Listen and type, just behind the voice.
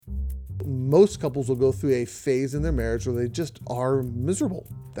most couples will go through a phase in their marriage where they just are miserable.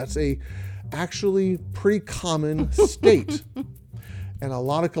 That's a actually pretty common state. And a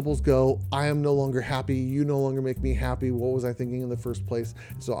lot of couples go, I am no longer happy. You no longer make me happy. What was I thinking in the first place?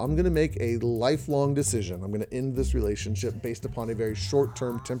 So I'm going to make a lifelong decision. I'm going to end this relationship based upon a very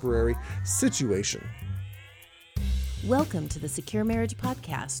short-term, temporary situation. Welcome to the Secure Marriage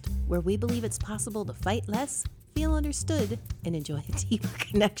Podcast, where we believe it's possible to fight less, feel understood, and enjoy a deeper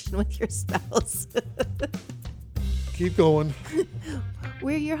connection with your spouse. Keep going.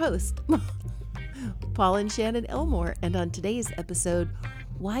 We're your hosts, Paul and Shannon Elmore, and on today's episode,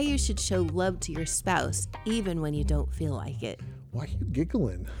 why you should show love to your spouse even when you don't feel like it. Why are you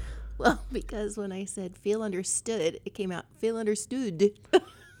giggling? Well, because when I said feel understood, it came out feel understood.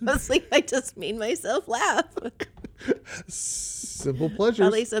 Mostly I just made myself laugh. Simple pleasures.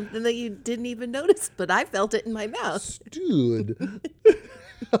 Probably something that you didn't even notice, but I felt it in my mouth. Stood.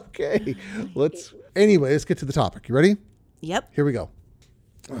 Okay. Let's get to the topic. You ready? Yep. Here we go.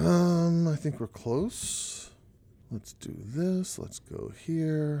 I think we're close. Let's do this. Let's go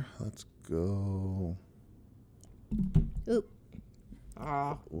here. Let's go. Oop.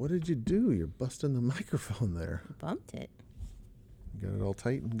 What did you do? You're busting the microphone there. Bumped it. You got it all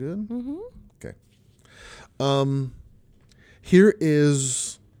tight and good? Mm-hmm. Okay.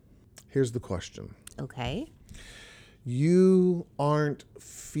 Here's the question. Okay. You aren't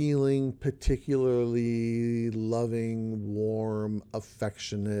feeling particularly loving, warm,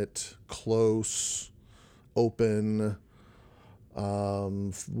 affectionate, close, open,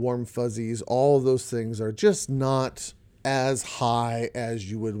 warm fuzzies. All of those things are just not as high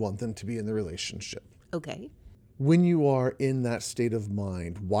as you would want them to be in the relationship. Okay. When you are in that state of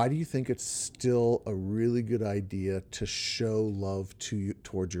mind, why do you think it's still a really good idea to show love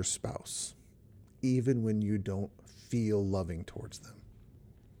towards your spouse, even when you don't feel loving towards them?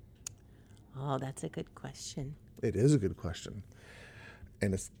 Oh, that's a good question. It is a good question.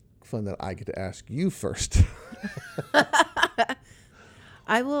 And it's fun that I get to ask you first.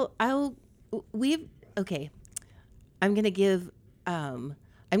 Okay. I'm going to give, I'm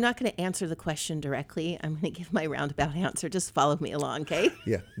not going to answer the question directly. I'm going to give my roundabout answer. Just follow me along, okay?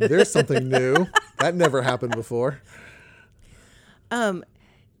 Yeah, there's something new. That never happened before.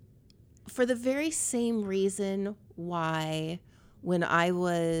 For the very same reason why when I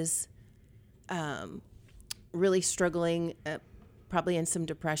was really struggling, probably in some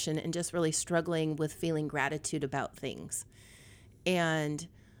depression, and just really struggling with feeling gratitude about things and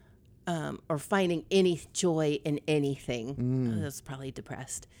or finding any joy in anything. I was probably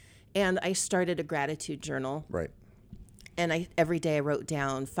depressed. And I started a gratitude journal. Right. And every day I wrote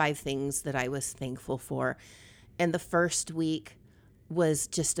down 5 things that I was thankful for. And the first week was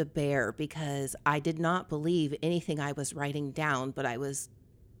just a bear because I did not believe anything I was writing down, but I was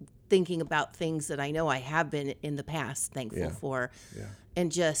thinking about things that I know I have been in the past thankful for. Yeah.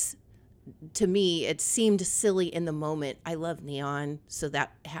 And just, to me, it seemed silly in the moment. I love neon, so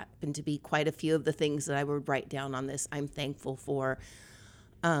that happened to be quite a few of the things that I would write down on this I'm thankful for.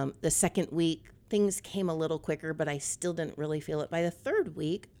 The second week, things came a little quicker, but I still didn't really feel it. By the third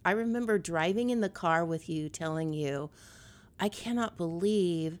week, I remember driving in the car with you, telling you, I cannot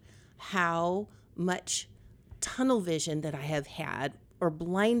believe how much tunnel vision that I have had or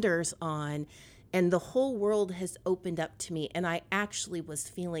blinders on, and the whole world has opened up to me, and I actually was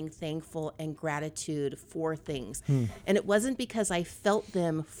feeling thankful and gratitude for things. And it wasn't because I felt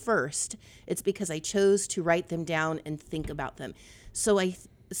them first. It's because I chose to write them down and think about them.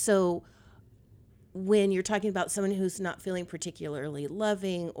 So when you're talking about someone who's not feeling particularly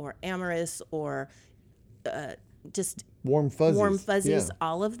loving or amorous or just warm fuzzies, yeah.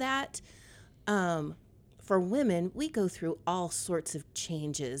 All of that, for women, we go through all sorts of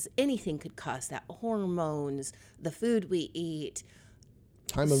changes. Anything could cause that. Hormones, the food we eat,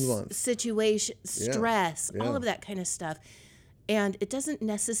 time of the month, situation, stress, all of that kind of stuff. And it doesn't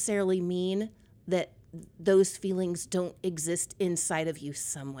necessarily mean that those feelings don't exist inside of you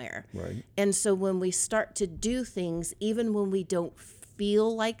somewhere. Right. And so when we start to do things, even when we don't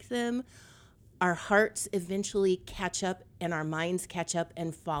feel like them, our hearts eventually catch up and our minds catch up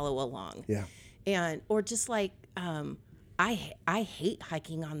and follow along. Yeah. Or just like, I hate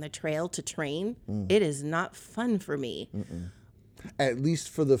hiking on the trail to train. It is not fun for me. At least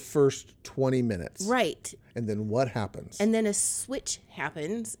for the first 20 minutes. Right. And then what happens? And then a switch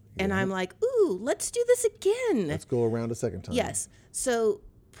happens, and I'm like, ooh, let's do this again. Let's go around a second time. Yes. So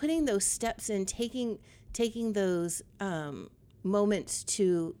putting those steps in, taking those moments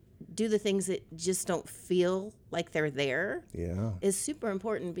to do the things that just don't feel like they're there is super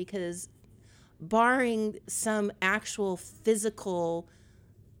important, because barring some actual physical,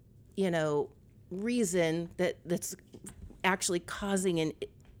 reason that's actually causing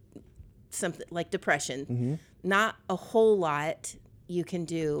something like depression. Not a whole lot you can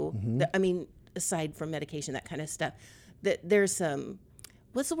do. I mean, aside from medication, that kind of stuff. That there's some.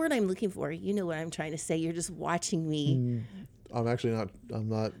 What's the word I'm looking for? You know what I'm trying to say. You're just watching me. I'm actually not. I'm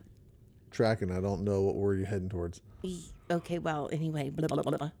not tracking. I don't know what word you're heading towards. Okay. Well, anyway. Blah, blah,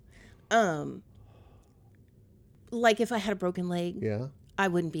 blah, blah. Like if I had a broken leg. Yeah. I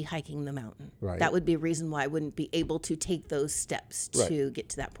wouldn't be hiking the mountain. Right. That would be a reason why I wouldn't be able to take those steps to get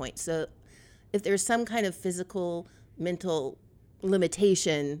to that point. So if there's some kind of physical, mental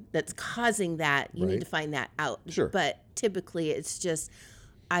limitation that's causing that, you need to find that out. Sure. But typically it's just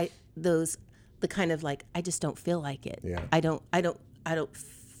the kind of like, I just don't feel like it. Yeah. I don't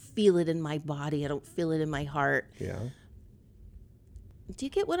feel it in my body. I don't feel it in my heart. Yeah. Do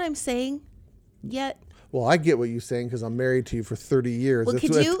you get what I'm saying yet? Well, I get what you're saying because I'm married to you for 30 years. Well,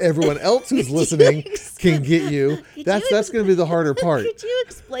 if everyone else who's listening can get you, that's going to be the harder part. Could you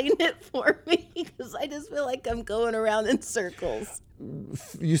explain it for me? Because I just feel like I'm going around in circles.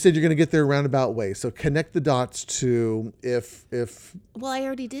 You said you're going to get there a roundabout way. So connect the dots to if. Well, I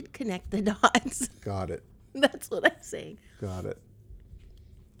already did connect the dots. Got it. That's what I'm saying. Got it.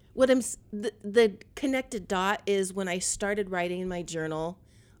 What the connected dot is when I started writing in my journal.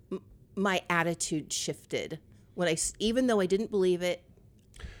 My attitude shifted when even though I didn't believe it,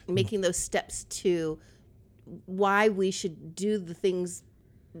 making those steps to why we should do the things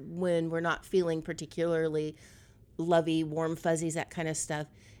when we're not feeling particularly lovey, warm fuzzies, that kind of stuff,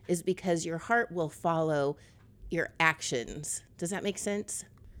 is because your heart will follow your actions. Does that make sense?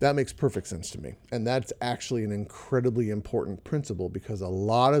 That makes perfect sense to me. And that's actually an incredibly important principle because a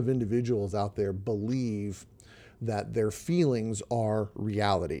lot of individuals out there believe that their feelings are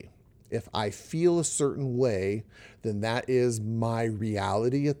reality. If I feel a certain way, then that is my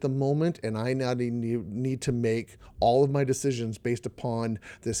reality at the moment, and I now need to make all of my decisions based upon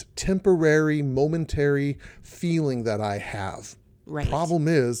this temporary, momentary feeling that I have. Right. Problem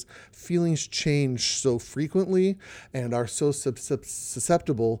is, feelings change so frequently and are so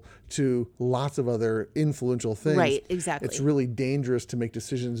susceptible to lots of other influential things. Right, exactly. It's really dangerous to make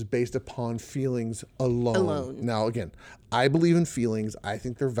decisions based upon feelings alone. Now, again, I believe in feelings. I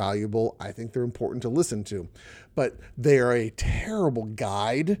think they're valuable. I think they're important to listen to. But they are a terrible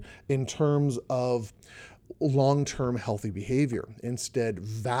guide in terms of long-term healthy behavior. Instead,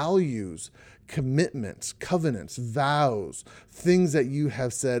 values, commitments, covenants, vows, things that you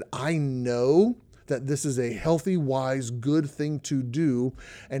have said, I know that this is a healthy, wise, good thing to do.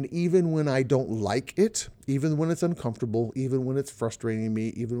 And even when I don't like it, even when it's uncomfortable, even when it's frustrating me,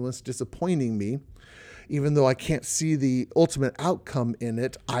 even when it's disappointing me, even though I can't see the ultimate outcome in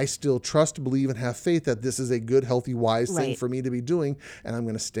it, I still trust, believe, and have faith that this is a good, healthy, wise thing for me to be doing. And I'm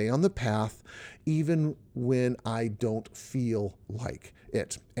going to stay on the path even when I don't feel like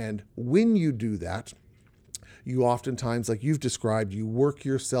it. And when you do that, you oftentimes, like you've described, you work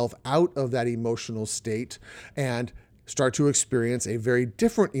yourself out of that emotional state and start to experience a very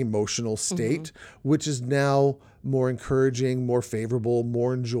different emotional state, which is now more encouraging, more favorable,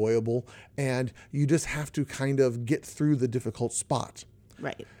 more enjoyable. And you just have to kind of get through the difficult spot.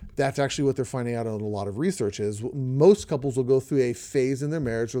 Right. That's actually what they're finding out on a lot of research is most couples will go through a phase in their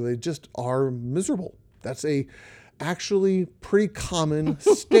marriage where they just are miserable. That's a actually pretty common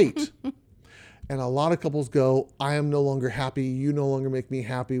state. And a lot of couples go, I am no longer happy. You no longer make me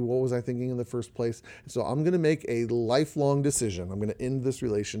happy. What was I thinking in the first place? So I'm going to make a lifelong decision. I'm going to end this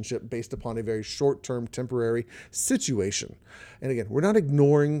relationship based upon a very short-term, temporary situation. And again, we're not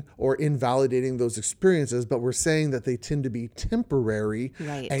ignoring or invalidating those experiences, but we're saying that they tend to be temporary,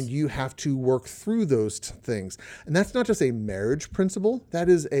 and you have to work through those things. And that's not just a marriage principle. That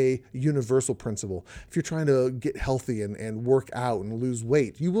is a universal principle. If you're trying to get healthy and work out and lose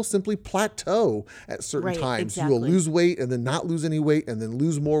weight, you will simply plateau at certain times. Exactly. You will lose weight and then not lose any weight and then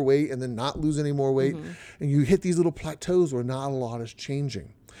lose more weight and then not lose any more weight. And you hit these little plateaus where not a lot is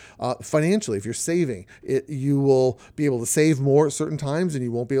changing. Financially, if you're saving, you will be able to save more at certain times and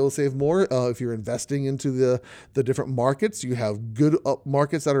you won't be able to save more. If you're investing into the different markets, you have good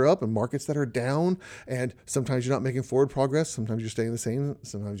markets that are up and markets that are down. And sometimes you're not making forward progress. Sometimes you're staying the same.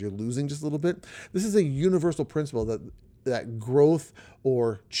 Sometimes you're losing just a little bit. This is a universal principle that growth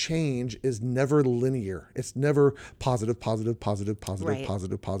or change is never linear. It's never positive, positive, positive, positive,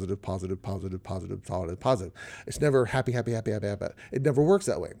 positive, positive, positive, positive, positive, positive, positive. It's never happy, happy, happy, happy, happy. It never works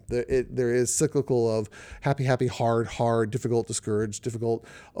that way. There is cyclical of happy, happy, hard, hard, difficult, discouraged, difficult,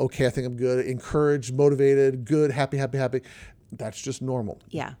 okay, I think I'm good, encouraged, motivated, good, happy, happy, happy. That's just normal.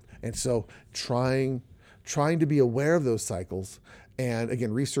 Yeah. And so trying to be aware of those cycles And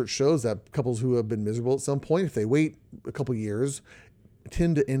again, research shows that couples who have been miserable at some point, if they wait a couple years,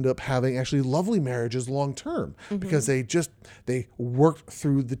 tend to end up having actually lovely marriages long term because they worked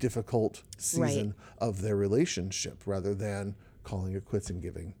through the difficult season of their relationship rather than calling it quits and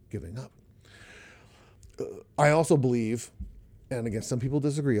giving up. I also believe, and again, some people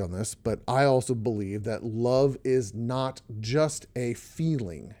disagree on this, but I also believe that love is not just a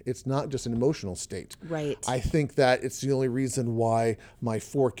feeling. It's not just an emotional state. Right. I think that it's the only reason why my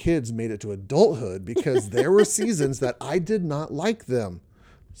 4 kids made it to adulthood, because there were seasons that I did not like them.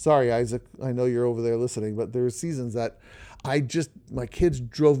 Sorry, Isaac, I know you're over there listening, but there were seasons that my kids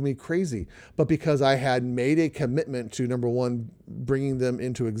drove me crazy. But because I had made a commitment to, number one, bringing them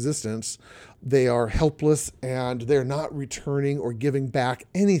into existence, they are helpless and they're not returning or giving back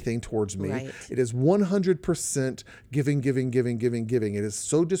anything towards me. Right. It is 100% giving. It is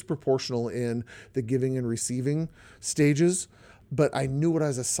so disproportional in the giving and receiving stages. But I knew what I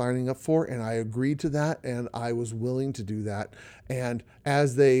was signing up for, and I agreed to that, and I was willing to do that. And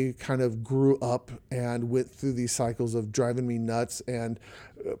as they kind of grew up and went through these cycles of driving me nuts and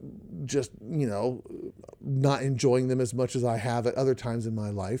just, not enjoying them as much as I have at other times in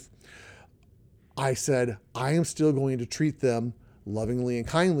my life, I said, I am still going to treat them lovingly and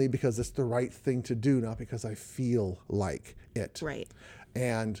kindly because it's the right thing to do, not because I feel like it. Right.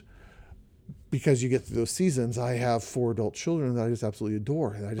 And because you get through those seasons, I have 4 adult children that I just absolutely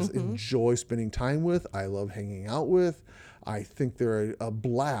adore. And I just enjoy spending time with. I love hanging out with. I think they're a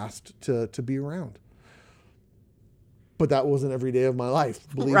blast to be around. But that wasn't every day of my life,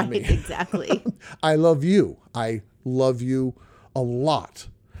 believe me. Right, exactly. I love you. I love you a lot.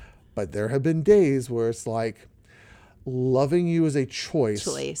 But there have been days where it's like, loving you is a choice.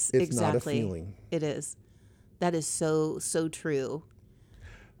 It's exactly. not a feeling. It is. That is so, so true.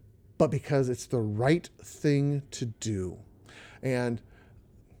 But because it's the right thing to do. And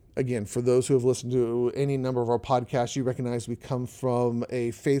again, for those who have listened to any number of our podcasts, you recognize we come from a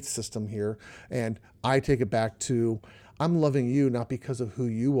faith system here. And I take it back to, I'm loving you not because of who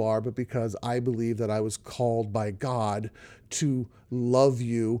you are, but because I believe that I was called by God to love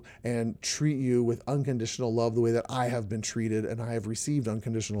you and treat you with unconditional love the way that I have been treated, and I have received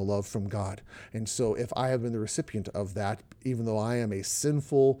unconditional love from God. And so if I have been the recipient of that, even though I am a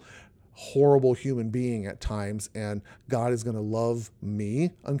sinful, horrible human being at times, and God is going to love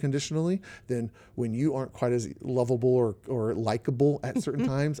me unconditionally, then when you aren't quite as lovable or likable at certain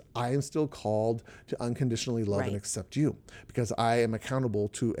times, I am still called to unconditionally love and accept you, because I am accountable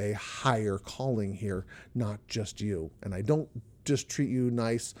to a higher calling here, not just you. And I don't just treat you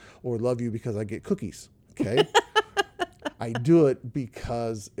nice or love you because I get cookies, okay? I do it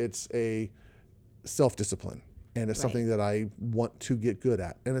because it's a self-discipline. And it's something that I want to get good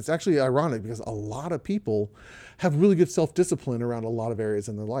at. And it's actually ironic because a lot of people have really good self-discipline around a lot of areas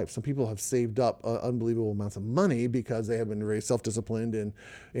in their life. Some people have saved up unbelievable amounts of money because they have been very self-disciplined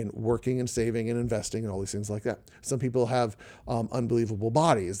in working and saving and investing and all these things like that. Some people have unbelievable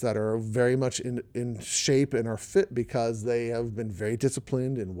bodies that are very much in shape and are fit because they have been very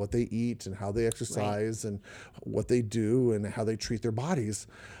disciplined in what they eat and how they exercise and what they do and how they treat their bodies.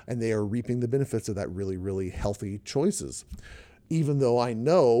 And they are reaping the benefits of that really, really healthy choices. Even though I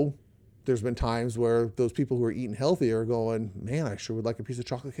know there's been times where those people who are eating healthy are going, man, I sure would like a piece of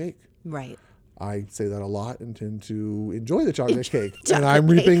chocolate cake. Right. I say that a lot and tend to enjoy the chocolate cake. And I'm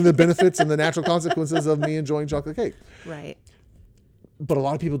reaping the benefits and the natural consequences of me enjoying chocolate cake. Right. But a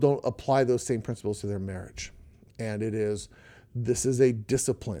lot of people don't apply those same principles to their marriage. And this is a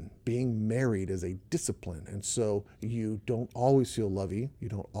discipline. Being married is a discipline. And so you don't always feel lovey. You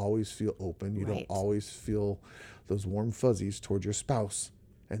don't always feel open. You don't always feel those warm fuzzies towards your spouse.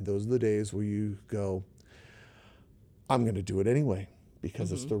 And those are the days where you go, I'm going to do it anyway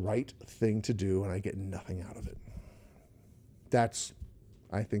because it's the right thing to do and I get nothing out of it. That's,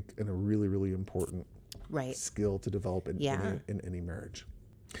 I think, a really, really important skill to develop in any marriage.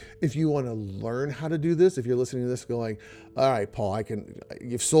 If you want to learn how to do this, if you're listening to this going, all right, Paul,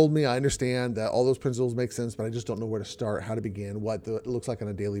 you've sold me. I understand that all those principles make sense, but I just don't know where to start, how to begin, what it looks like on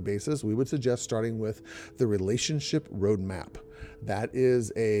a daily basis. We would suggest starting with the Relationship Roadmap. That is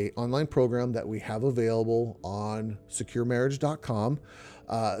an online program that we have available on securemarriage.com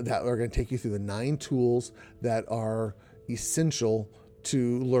that are going to take you through the 9 tools that are essential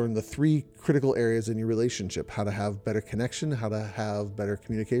to learn the 3 critical areas in your relationship: how to have better connection, how to have better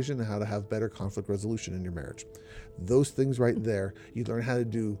communication, and how to have better conflict resolution in your marriage. Those things right there, you learn how to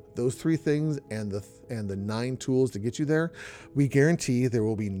do those 3 things and the 9 tools to get you there. We guarantee there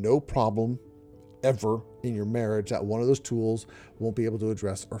will be no problem ever in your marriage that one of those tools won't be able to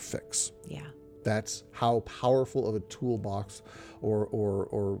address or fix. Yeah. That's how powerful of a toolbox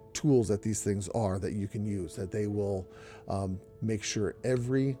or tools that these things are that you can use, that they will make sure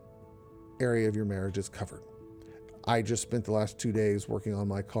every area of your marriage is covered. I just spent the last 2 days working on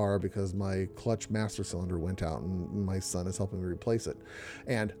my car because my clutch master cylinder went out and my son is helping me replace it.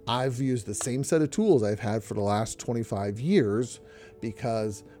 And I've used the same set of tools I've had for the last 25 years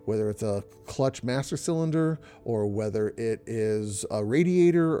because whether it's a clutch master cylinder or whether it is a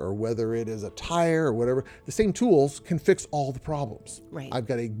radiator or whether it is a tire or whatever, the same tools can fix all the problems. Right. I've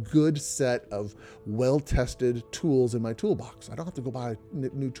got a good set of well-tested tools in my toolbox. I don't have to go buy a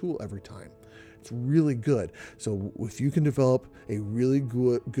new tool every time. It's really good. So if you can develop a really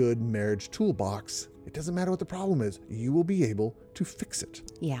good marriage toolbox, it doesn't matter what the problem is, you will be able to fix it.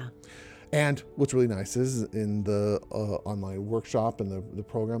 Yeah. And what's really nice is in the online workshop and the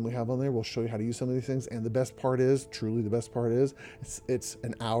program we have on there, we'll show you how to use some of these things. And the best part is, truly the best part is, it's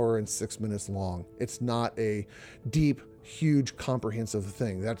an hour and 6 minutes long. It's not a deep, huge, comprehensive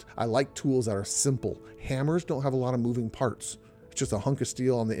thing. I like tools that are simple. Hammers don't have a lot of moving parts. It's just a hunk of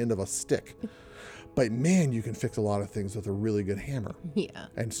steel on the end of a stick. But man, you can fix a lot of things with a really good hammer. Yeah.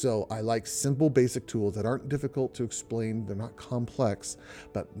 And so I like simple, basic tools that aren't difficult to explain. They're not complex,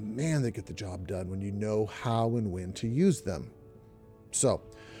 but man, they get the job done when you know how and when to use them. So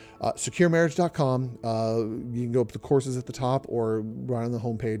securemarriage.com, you can go up to the courses at the top or right on the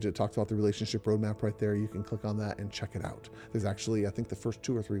homepage. It talks about the relationship roadmap right there. You can click on that and check it out. There's actually, I think the first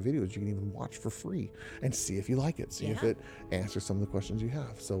 2 or 3 videos you can even watch for free and see if you like it, see if it answers some of the questions you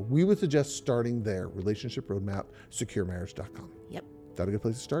have. So we would suggest starting there, relationship roadmap, securemarriage.com. Yep. Is that a good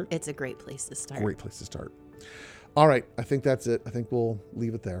place to start? It's a great place to start. Great place to start. All right. I think that's it. I think we'll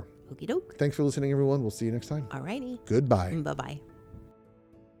leave it there. Okie doke. Thanks for listening, everyone. We'll see you next time. All righty. Goodbye. Bye-bye.